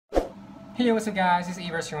Hey, what's up guys, this is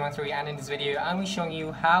Averroes and in this video I'm going to be showing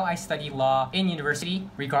you how I study law in university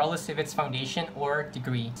regardless if it's foundation or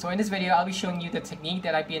degree. So in this video I'll be showing you the technique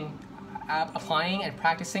that I've been applying and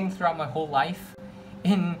practicing throughout my whole life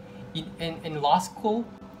in law school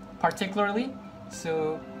particularly.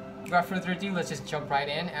 So without further ado, let's just jump right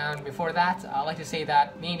in. And before that, I'd like to say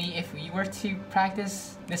that maybe if we were to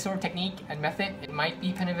practice this sort of technique and method, it might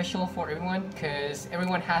be beneficial for everyone because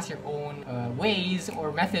everyone has their own ways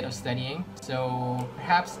or method of studying. So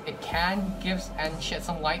perhaps it can give and shed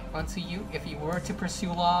some light onto you if you were to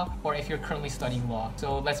pursue law or if you're currently studying law.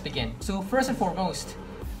 So let's begin. So first and foremost,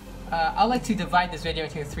 I'd like to divide this video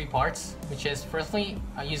into 3 parts, which is firstly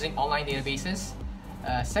using online databases.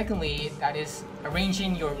 Secondly, that is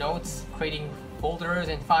arranging your notes, creating folders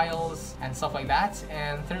and files and stuff like that.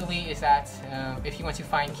 And thirdly is that if you want to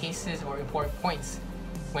find cases or important points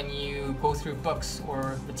when you go through books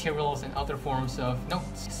or materials and other forms of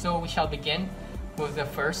notes. So we shall begin with the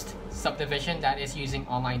first subdivision, that is using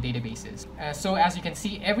online databases. So as you can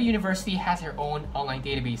see, every university has their own online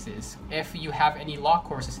databases. If you have any law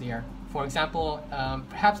courses there, for example,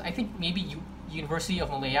 perhaps I think maybe University of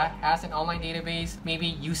Malaya has an online database,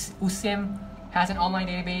 maybe USIM has an online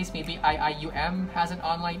database, maybe IIUM has an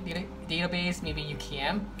online database, maybe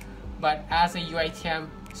UiTM. But as a UiTM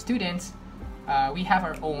student, we have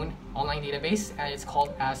our own online database and it's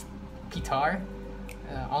called as ptar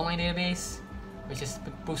online database, which is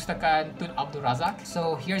Pustakaan Tun Abdul Razak.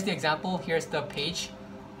 So here's the example, here's the page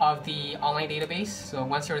of the online database. So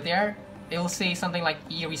once you're there, it'll say something like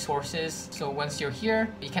e-resources. So once you're here,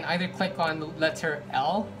 you can either click on the letter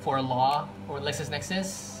L for law or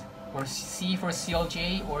LexisNexis, or C for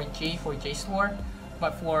CLJ, or J for JSTOR.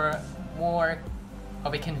 But for more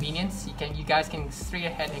of a convenience, you guys can straight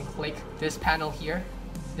ahead and click this panel here,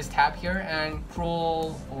 this tab here, and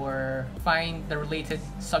scroll or find the related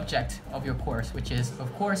subject of your course, which is of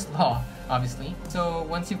course law, obviously. So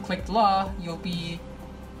once you've clicked law, you'll be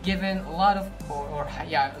given a lot of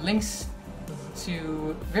links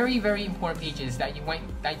to very important pages that you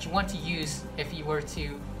want to use if you were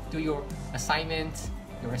to do your assignment,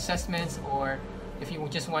 your assessments, or if you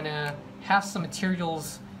just want to have some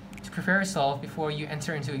materials to prepare yourself before you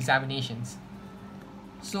enter into examinations.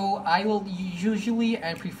 So I will usually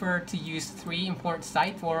and prefer to use 3 important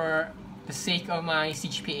sites for the sake of my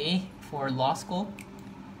CGPA for law school,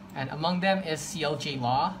 and among them is CLJ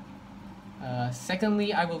Law.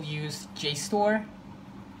 Secondly, I will use JSTOR.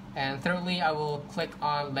 And thirdly, I will click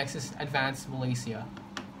on Lexis Advanced Malaysia.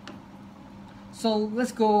 So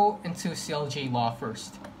let's go into CLJ Law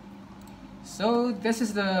first. So this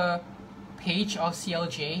is the page of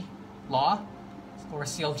CLJ Law or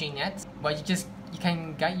CLJ Net, but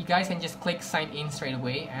you guys can just click sign in straight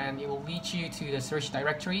away and it will lead you to the search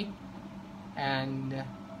directory. And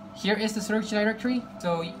here is the search directory.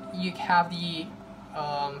 So you have the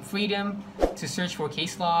freedom to search for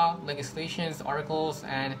case law, legislations, articles,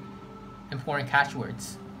 and important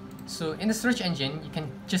catchwords. So in the search engine, you can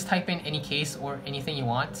just type in any case or anything you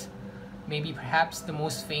want. Maybe perhaps the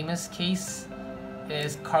most famous case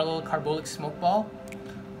is Carlo Carbolic Smokeball.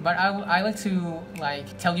 But I like to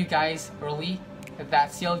tell you guys early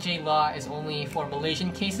that CLJ Law is only for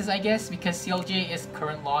Malaysian cases, I guess, because CLJ is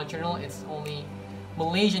current law journal. It's only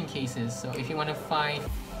Malaysian cases. So if you want to find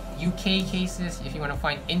UK cases, if you want to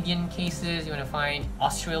find Indian cases, you want to find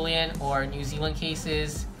Australian or New Zealand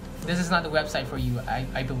cases, this is not the website for you,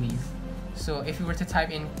 I believe. So if you were to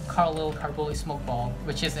type in Carlo Carbolic Smokeball,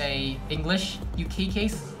 which is a English UK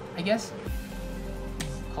case, I guess,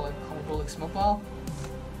 Carlo Carbolic Smokeball,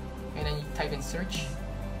 and then you type in search,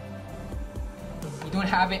 you don't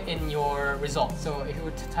have it in your result. So if you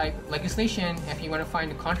were to type legislation, if you want to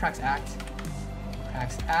find the Contracts Act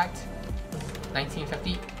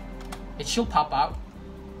 1950, it should pop out.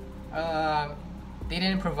 They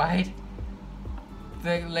didn't provide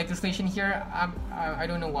the legislation here. I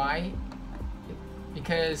don't know why,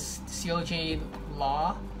 because CLJ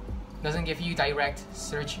Law doesn't give you direct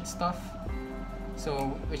search stuff,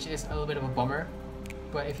 so which is a little bit of a bummer.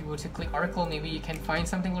 But if you were to click article, maybe you can find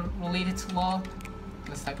something related to law.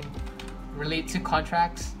 Let's type in relate to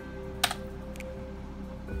contracts.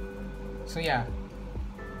 So yeah,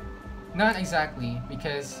 not exactly,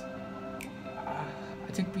 because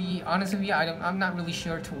to be honest with you, I'm not really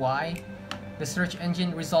sure to why the search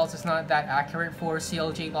engine results is not that accurate for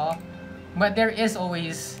CLJ Law. But there is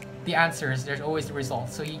always the answers, there's always the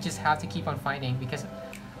results. So you just have to keep on finding, because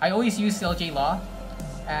I always use CLJ Law,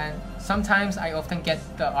 and sometimes I often get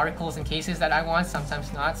the articles and cases that I want,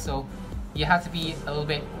 sometimes not. So you have to be a little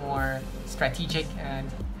bit more strategic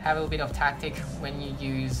and have a little bit of tactic when you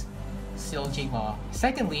use CLJ Law.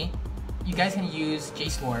 Secondly, you guys can use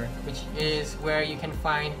JSTOR, which is where you can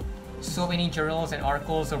find so many journals and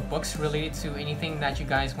articles or books related to anything that you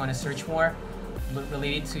guys want to search for,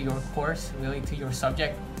 related to your course, related to your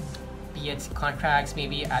subject, be it contracts,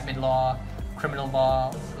 maybe admin law, criminal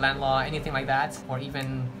law, land law, anything like that, or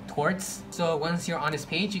even torts. So once you're on this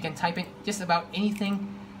page, you can type in just about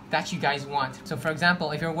anything that you guys want. So for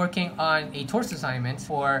example, if you're working on a torts assignment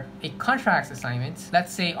or a contracts assignment,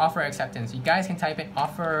 let's say offer acceptance, you guys can type in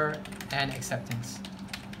offer and acceptance.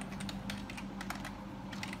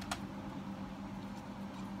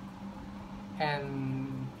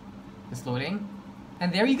 And it's loading.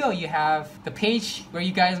 And there you go, you have the page where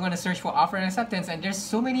you guys want to search for offer and acceptance, and there's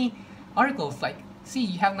so many articles. Like, see,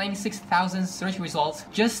 you have 96,000 search results,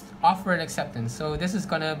 just offer and acceptance. So this is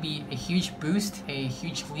gonna be a huge boost, a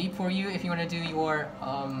huge leap for you if you want to do your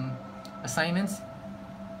assignments.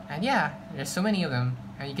 And yeah, there's so many of them,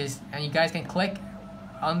 and you guys can click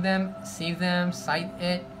on them, save them, cite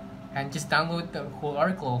it, and just download the whole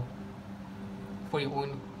article for your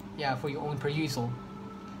own perusal.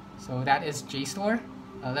 So that is JSTOR.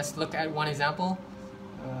 Let's look at one example.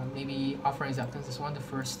 Maybe offer and acceptance is the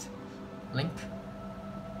first link.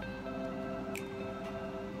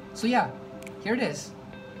 So yeah, here it is,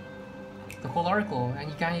 the whole article, and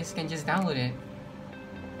you guys can just download it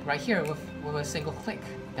right here with a single click.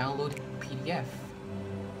 Download PDF.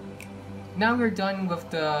 Now we're done with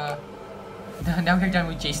JSTOR.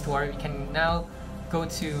 We can now go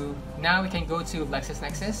to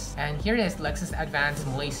LexisNexis, and here it is, Lexis Advanced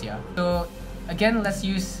Malaysia. So again, let's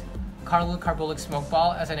use carbolic smoke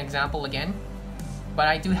ball as an example again. But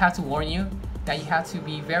I do have to warn you that you have to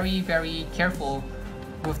be very, very careful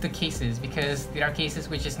with the cases, because there are cases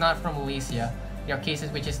which is not from Malaysia. There are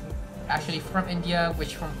cases which is actually from India,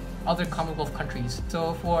 which from other Commonwealth countries.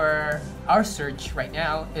 So for our search right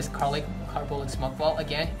now is carbolic smoke ball.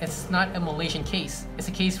 Again, it's not a Malaysian case. It's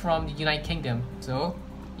a case from the United Kingdom. So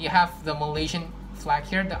you have the Malaysian flag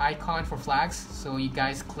here, the icon for flags. So you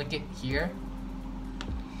guys click it here,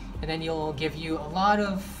 and then it'll give you a lot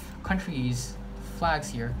of countries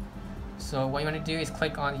flags here. So what you want to do is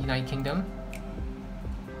click on the United Kingdom.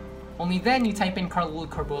 Only then you type in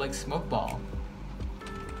carbolic smoke ball.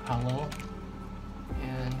 Hello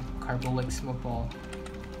and carbolic smoke ball.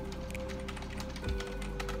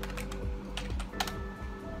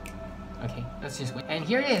 Okay, let's just wait. And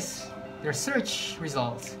here it is, their search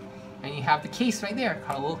results. And you have the case right there,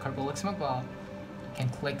 carbolic smoke ball. You can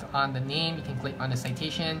click on the name, you can click on the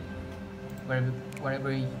citation,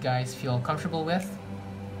 whatever you guys feel comfortable with,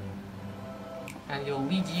 and it'll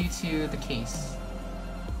lead you to the case.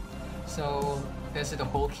 So this is the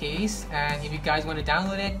whole case, and if you guys want to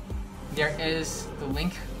download it, there is the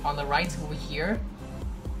link on the right over here.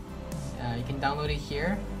 You can download it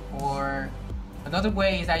here, or another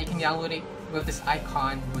way is that you can download it with this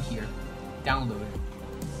icon over here, download.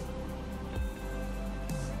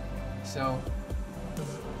 So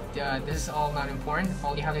this is all not important.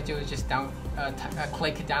 All you have to do is just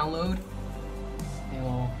click download. It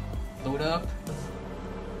will load up.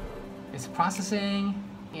 It's processing,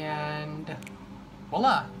 and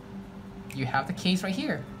voila, you have the case right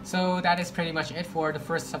here. So that is pretty much it for the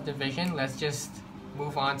first subdivision. Let's just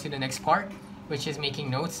move on to the next part, which is making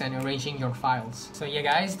notes and arranging your files. So yeah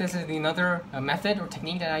guys, this is another method or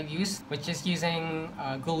technique that I've used, which is using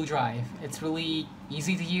Google Drive. It's really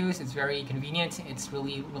easy to use, it's very convenient, it's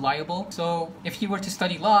really reliable. So if you were to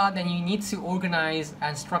study law, then you need to organize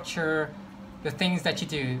and structure the things that you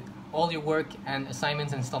do, all your work and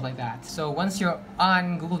assignments and stuff like that. So once you're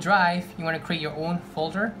on Google Drive, you want to create your own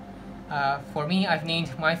folder. For me, I've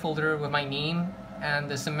named my folder with my name and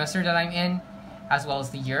the semester that I'm in, as well as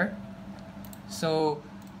the year. So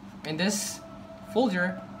in this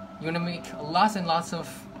folder, you want to make lots and lots of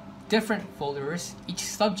different folders, each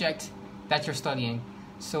subject that you're studying.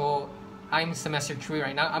 So I'm semester 3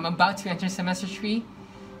 right now. I'm about to enter semester 3.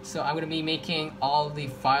 So I'm going to be making all the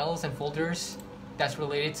files and folders that's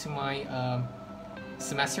related to my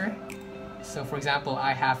semester. So for example,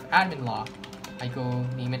 I have admin law. I go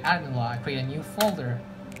name it admin law. I create a new folder.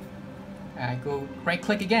 I go right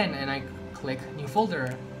click again and I click new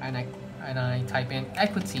folder, and I type in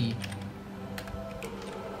equity.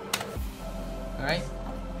 Alright,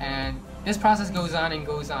 and this process goes on and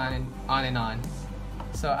goes on and on and on.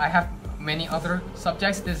 So I have many other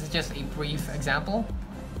subjects. This is just a brief example.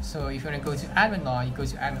 So if you want to go to admin law, you go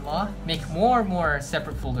to admin law, make more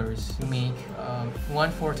separate folders. You make one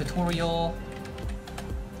for tutorial,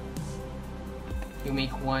 you make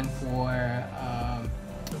one for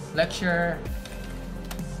lecture,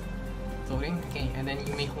 loading, okay, and then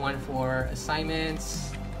you make one for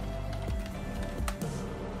assignments,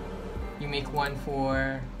 you make one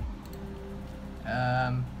for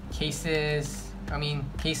cases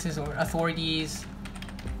or authorities.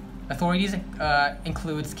 Authorities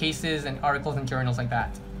includes cases and articles and journals like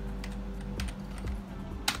that.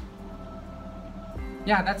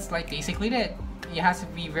 Yeah, that's like basically it. You have to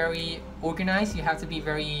be very organized. You have to be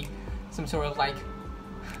very some sort of like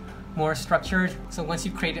more structured. So once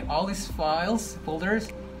you've created all these folders,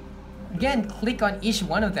 again, click on each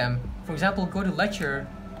one of them. For example, go to lecture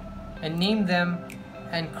and name them,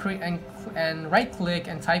 and right click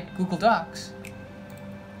and type Google Docs,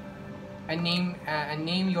 and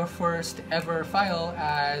name your first ever file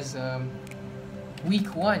as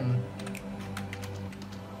week 1.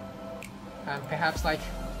 Perhaps like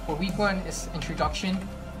for week 1 is introduction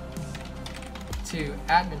to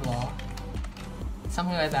admin law,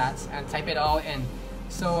 something like that, and type it all in.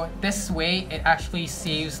 So this way it actually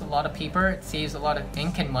saves a lot of paper, it saves a lot of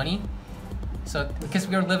ink and money. So because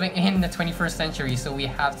we're living in the 21st century, so we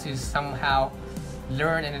have to somehow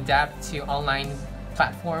learn and adapt to online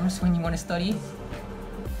platforms when you want to study.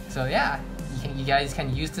 So yeah, you guys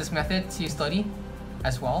can use this method to study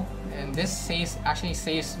as well, and this actually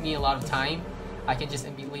saves me a lot of time. I can just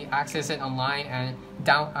immediately access it online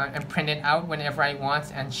and print it out whenever I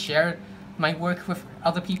want and share my work with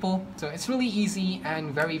other people. So it's really easy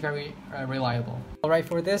and very reliable. Alright,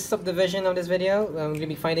 for this subdivision of this video, I'm going to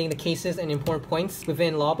be finding the cases and important points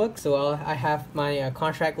within law book. So I have my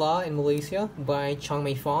contract law in Malaysia by Chong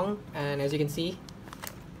Mei Fong, and as you can see,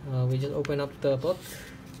 we just open up the book.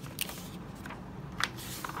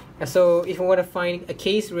 And so if you want to find a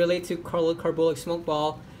case related to carbolic smoke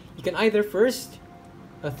ball, you can either first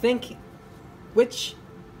think which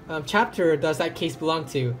chapter does that case belong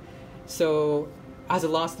to. So as a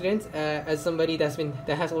law student, as somebody that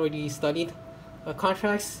has already studied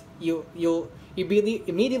contracts, you'll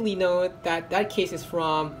immediately know that case is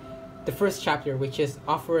from the first chapter, which is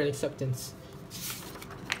offer and acceptance.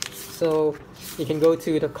 So you can go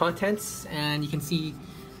to the contents and you can see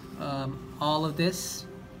all of this.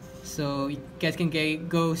 So you guys can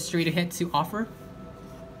go straight ahead to offer.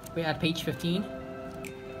 We're at page 15.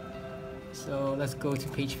 So let's go to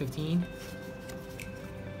page 15.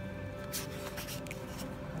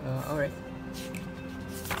 Alright.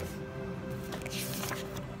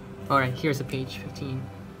 Alright, here's a page 15.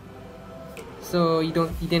 So you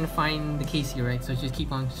didn't find the case here, right? So just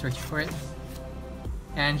keep on searching for it.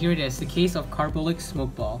 And here it is, the case of carbolic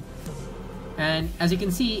smoke ball. And as you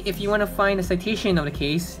can see, if you want to find a citation of the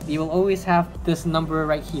case, you will always have this number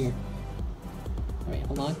right here. Alright,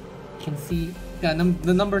 hold on. You can see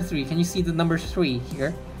the number 3. Can you see the number 3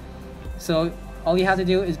 here? So all you have to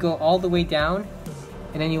do is go all the way down,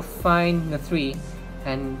 and then you'll find the 3,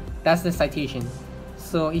 and that's the citation.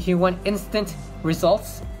 So if you want instant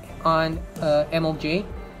results on MLJ,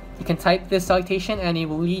 you can type this citation and it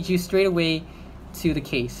will lead you straight away to the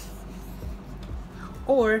case.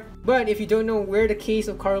 But if you don't know where the case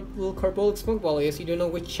of carbolic smoke ball is, you don't know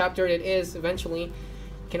which chapter it is eventually,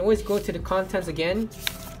 you can always go to the contents again.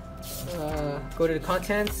 Go to the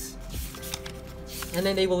contents, and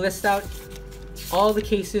then they will list out all the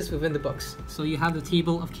cases within the books. So you have the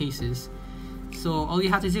table of cases. So all you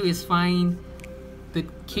have to do is find the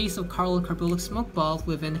case of carbolic smoke ball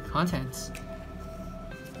within the contents.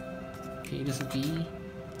 Okay, this will be,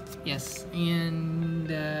 yes, and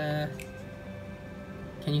can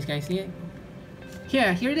you guys see it?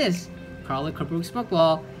 Yeah, here it is, carbolic smoke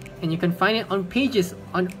ball, and you can find it on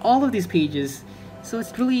all of these pages. So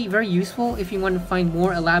it's really very useful if you want to find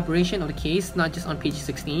more elaboration of the case, not just on page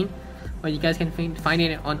 16, but you guys can find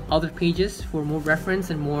it on other pages for more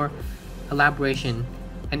reference and more elaboration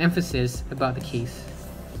and emphasis about the case.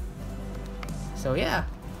 So yeah,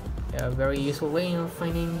 a very useful way of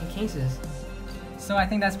finding cases. So I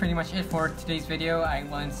think that's pretty much it for today's video. I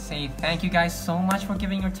want to say thank you guys so much for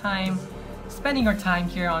spending your time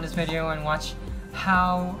here on this video and watch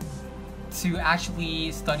how to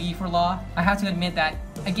actually study for law. I have to admit that,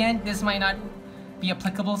 again, this might not be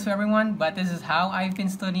applicable to everyone, but this is how I've been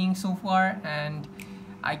studying so far, and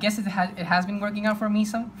I guess it has been working out for me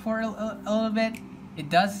for a little bit. It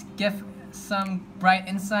does give some bright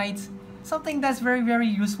insights, something that's very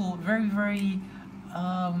useful, very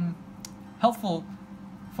helpful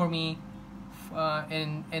for me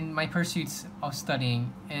in my pursuits of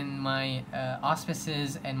studying, in my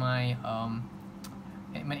auspices, and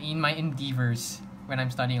in my endeavors when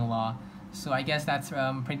I'm studying law. So I guess that's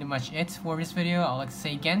pretty much it for this video. I'd like to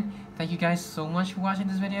say again, thank you guys so much for watching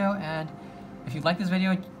this video, and if you like this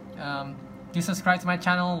video, do subscribe to my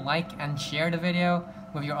channel, like and share the video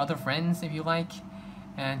with your other friends if you like.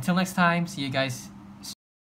 And until next time, see you guys